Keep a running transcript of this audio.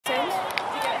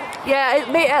Yeah, it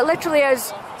literally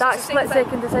is that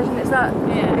split-second decision. It's that.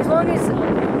 Yeah. As long as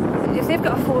if they've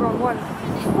got a 4-on-1.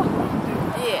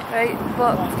 Yeah. Right,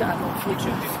 but. I've got a long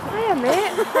future. Hiya,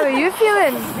 mate. How are you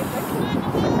feeling?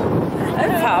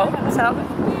 How? What's up?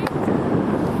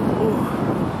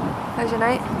 How's your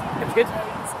night? It was good.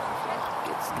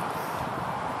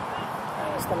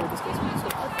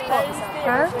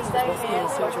 Huh?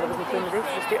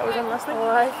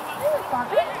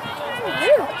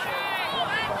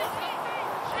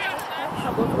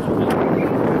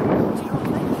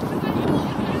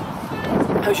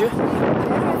 How's you?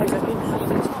 How's it been?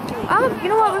 You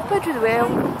know what, we've played really well.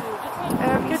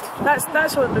 Good.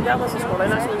 That's what regardless of scoreline,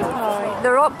 that's what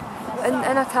they're up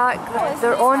in attack,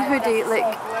 they're on Hoodie like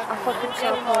a fucking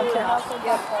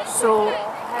so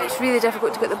it's really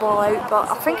difficult to get the ball out, but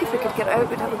I think if we could get it out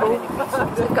we'd have a goal.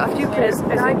 We've got a few players.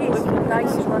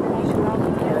 Nagy's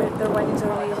running, their wings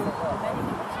are amazing.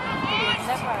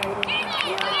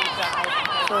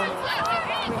 So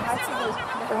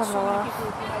they're having a laugh.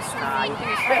 I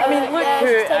mean, look who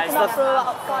it is.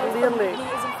 Clearly,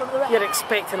 you're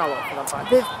expecting a lot from them back.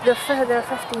 They're 15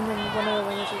 and one of the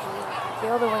wingers is the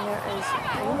other winger is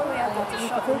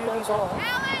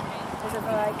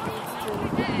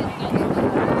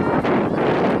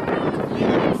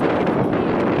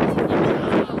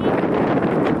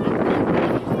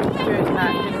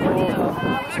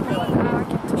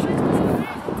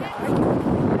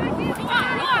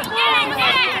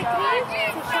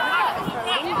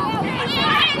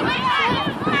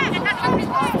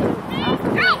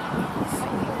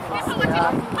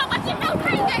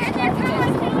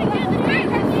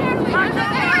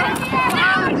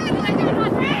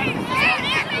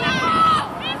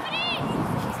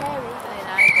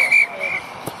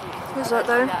Who's that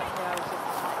down?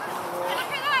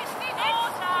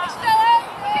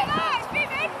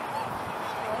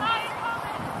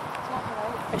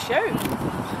 A shout.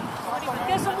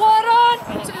 Get some water on!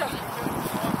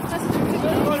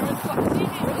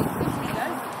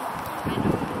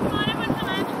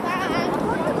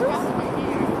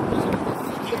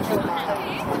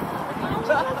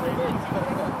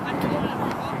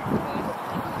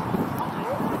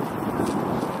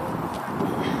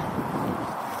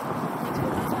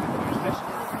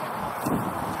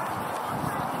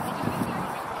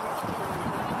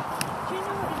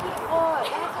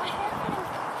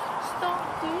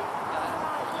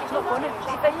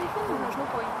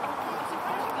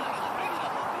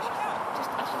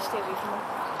 Stay away from him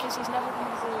because he's never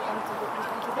going to do anything but he's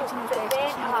contradicting his best.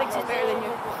 He thinks he's better than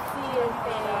you. See if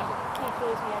he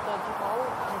plays me a dodgy ball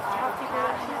and have people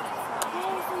like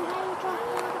hey, see how you drop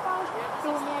the ball?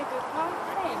 Throw me a good pass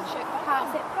then.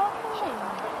 Pass it properly.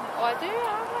 Oh, I do,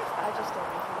 I just don't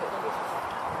know.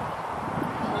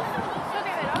 Don't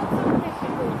get me wrong, some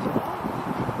people go to ball.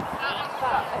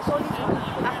 But it's only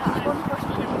one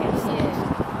person who gets it.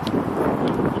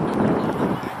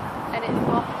 And it's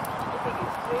not.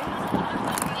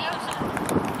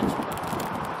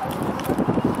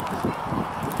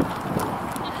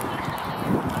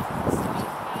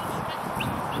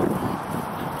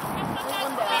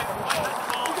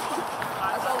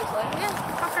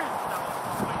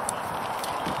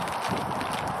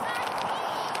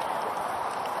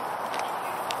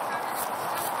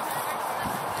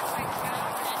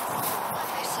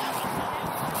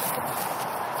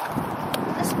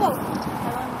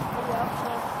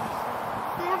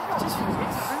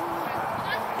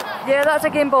 Yeah, that's a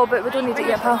game ball, but we don't need it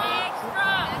yet, pal.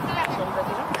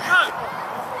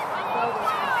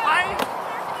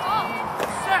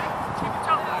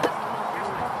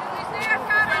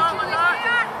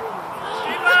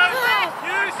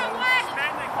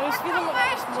 I was feeling like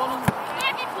that this morning. I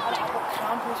got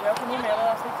cramp as well. I know earlier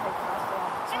last night I passed it.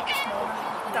 It's not this morning.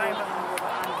 Diving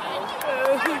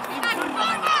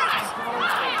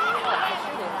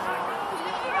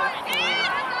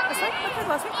it's like what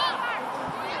was it?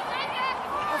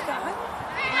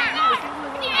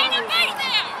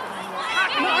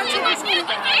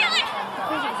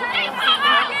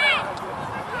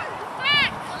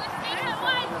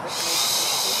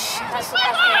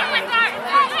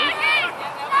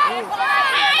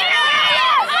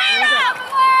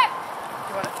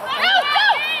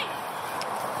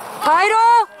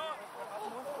 Pyro!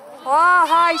 Oh,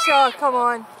 hi, Shaw, come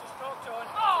on.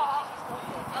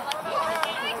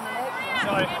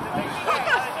 Sorry.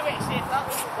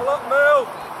 Look, move!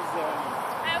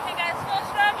 Okay guys, full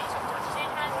scrum.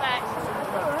 Change hands back.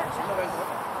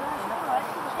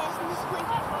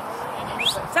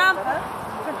 Sam!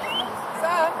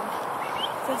 Sam!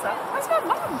 Who's that? Where's my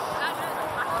mum?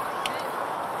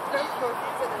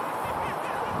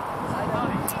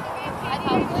 I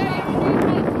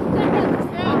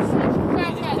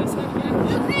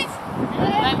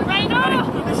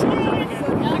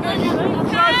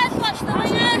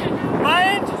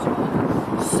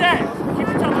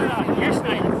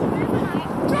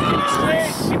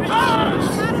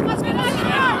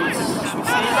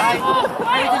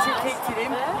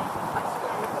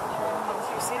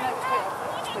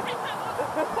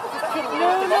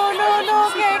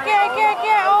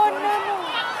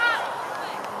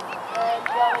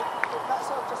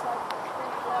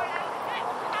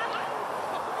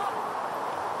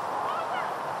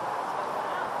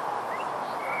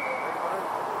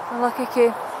Unlucky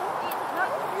Kay.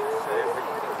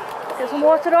 Get some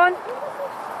water on.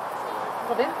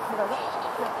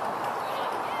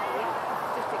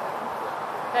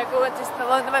 Go just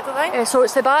along the middle line? So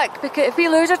it's the back, because if we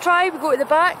lose a try, we go to the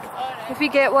back. If we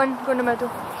get one, go in the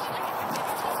middle.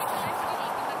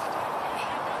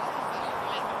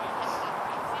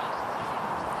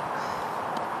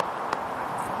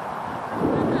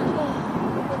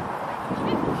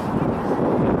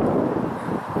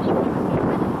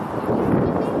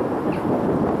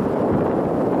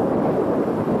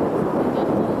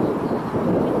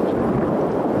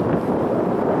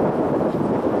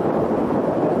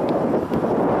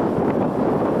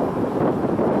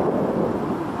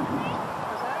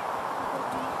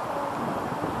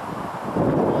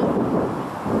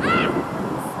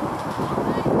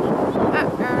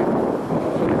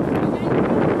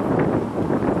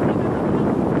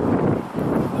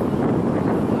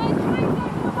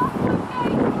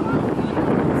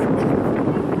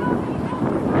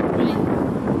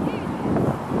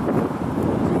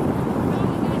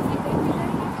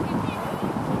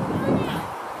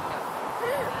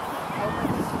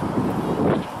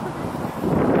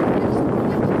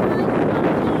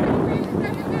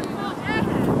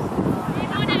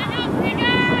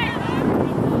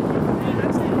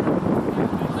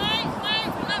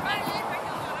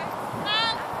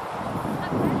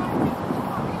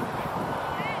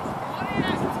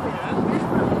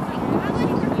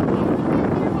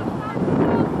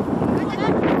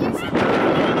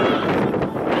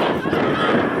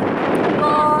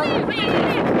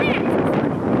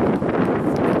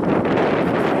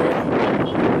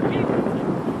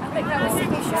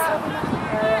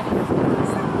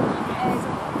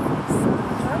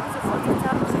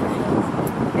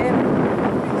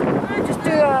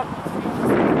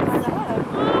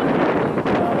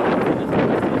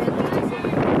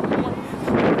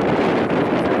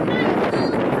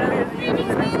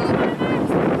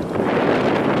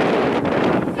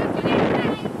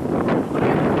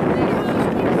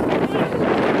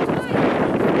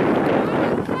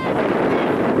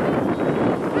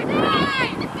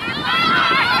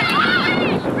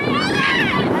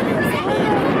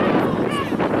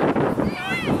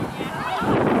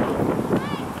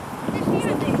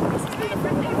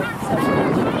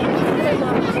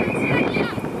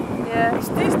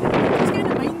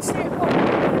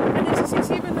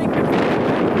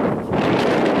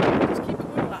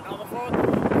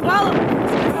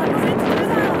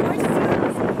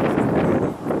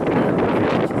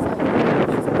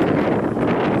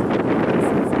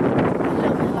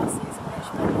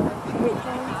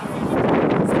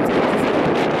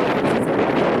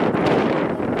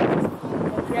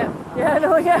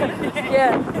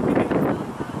 Yeah.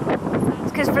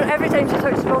 It's because for every time she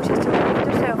starts to roll, she's to repeat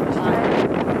herself.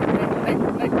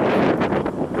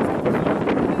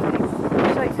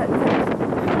 She's like hitting things.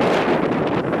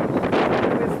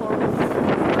 Move forward.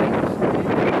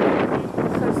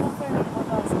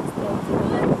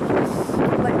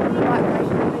 Like on the back line.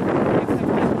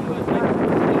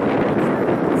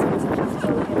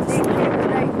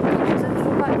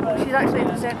 She's actually in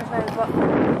the centre now as well.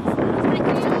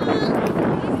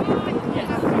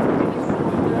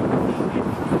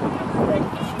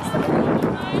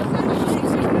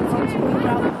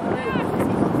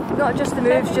 Not just the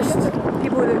moves, just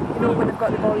people that, you know, when they've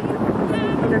got the ball,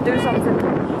 either do something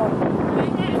or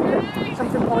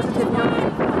something positive, you know.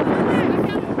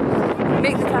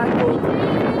 Make the tackle,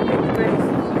 make the break,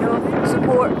 you know,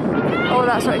 support, all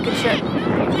that sort of good shit.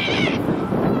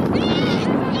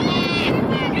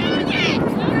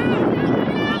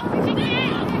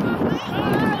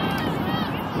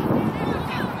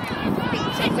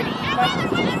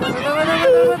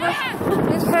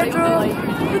 There's Pedro.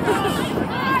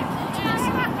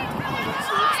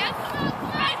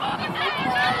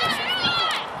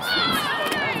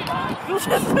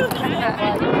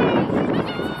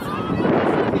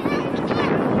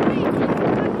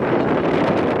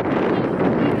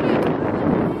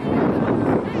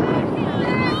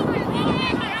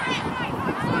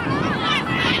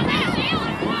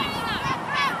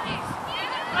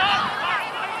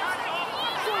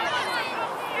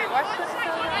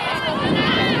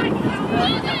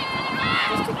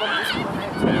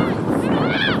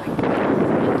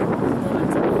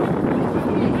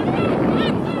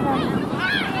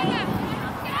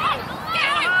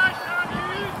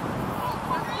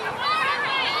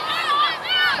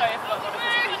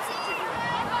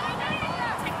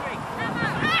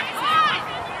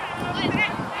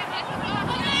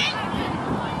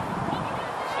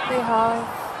 They have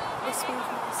this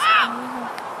movement.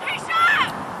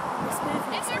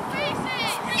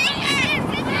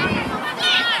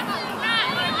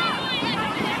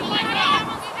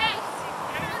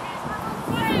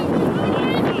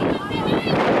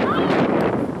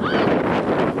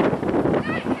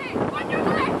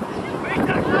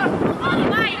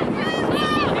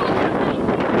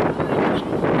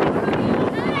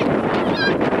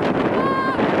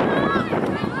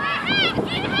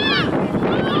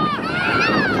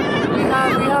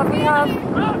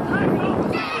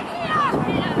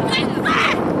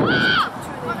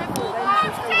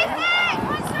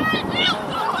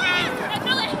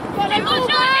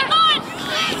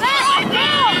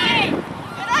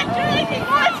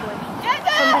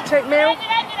 check Mel. Go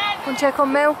and check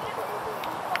on Mel.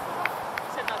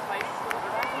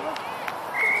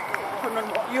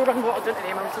 You run water down to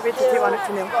them, so we have to take one out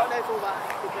to Mel. Got to go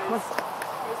back because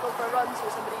he's going for a run, so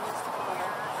somebody needs to cover her.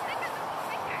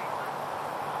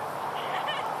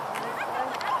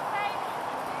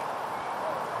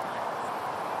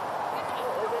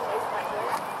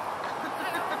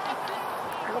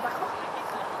 Go back up.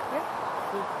 Yeah.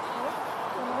 Go.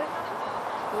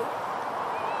 Go.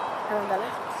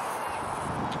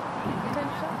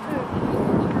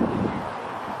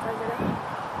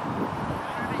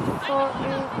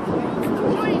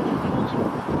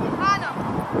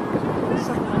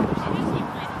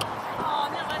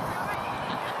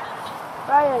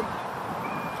 Ryan.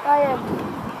 Ryan.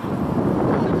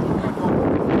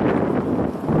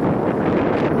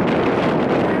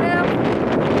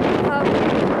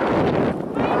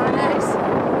 Nice.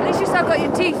 At least you still got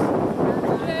your teeth.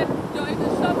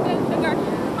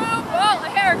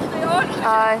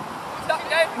 Aye.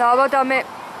 No, well done, mate.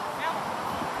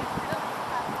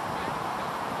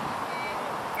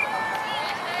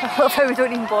 I love how we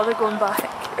don't even bother going back.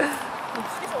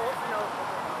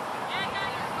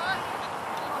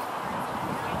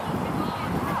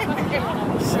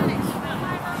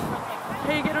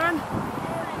 How you getting on?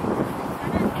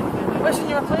 Wishing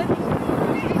you were playing?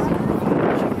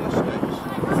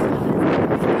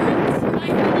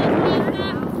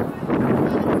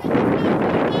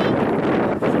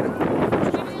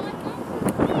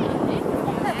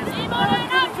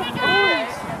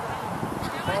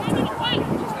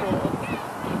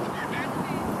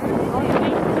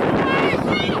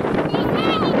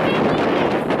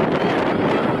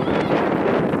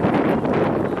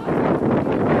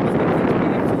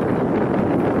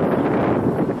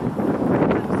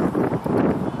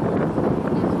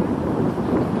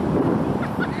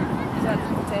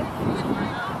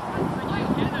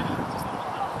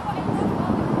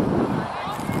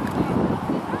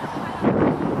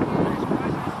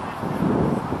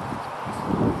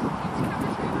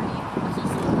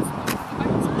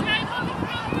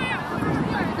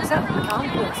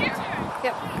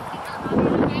 Yep.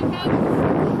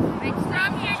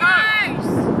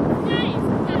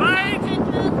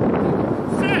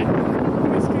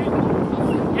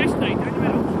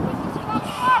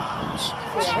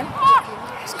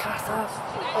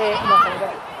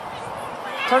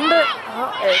 Turned it.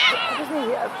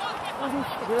 It wasn't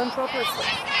doing properly.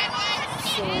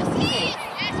 So,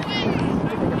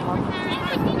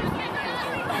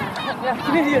 yeah,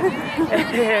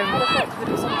 Canadian.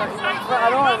 I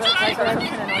don't know.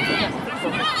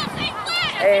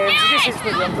 She just says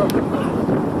maybe I'm dropping.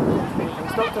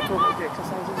 His doctor told me to do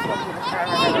exercises.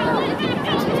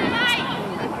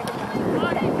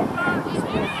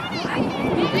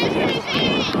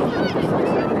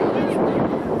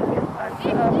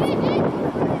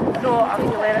 No, I have to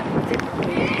let it take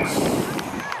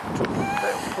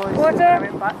water.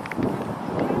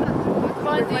 Come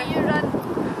on, do you run?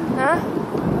 Huh?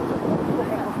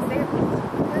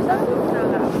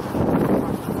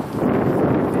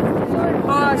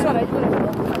 Oh, it's alright.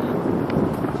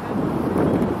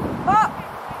 Oh!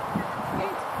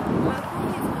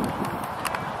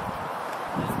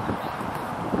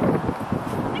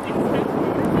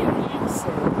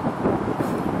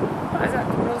 What is that?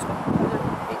 Rose one?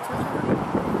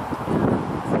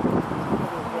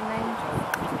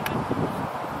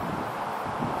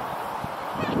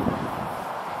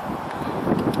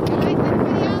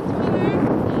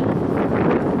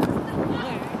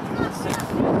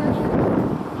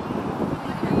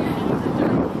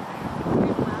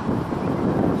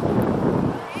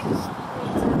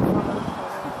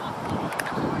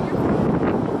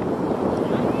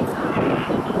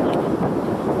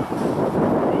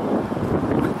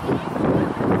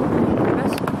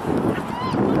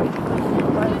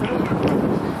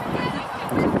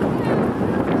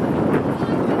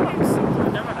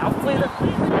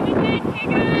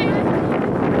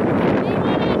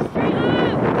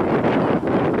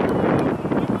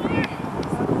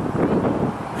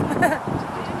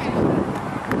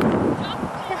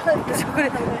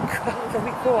 It's a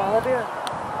wee koala bear.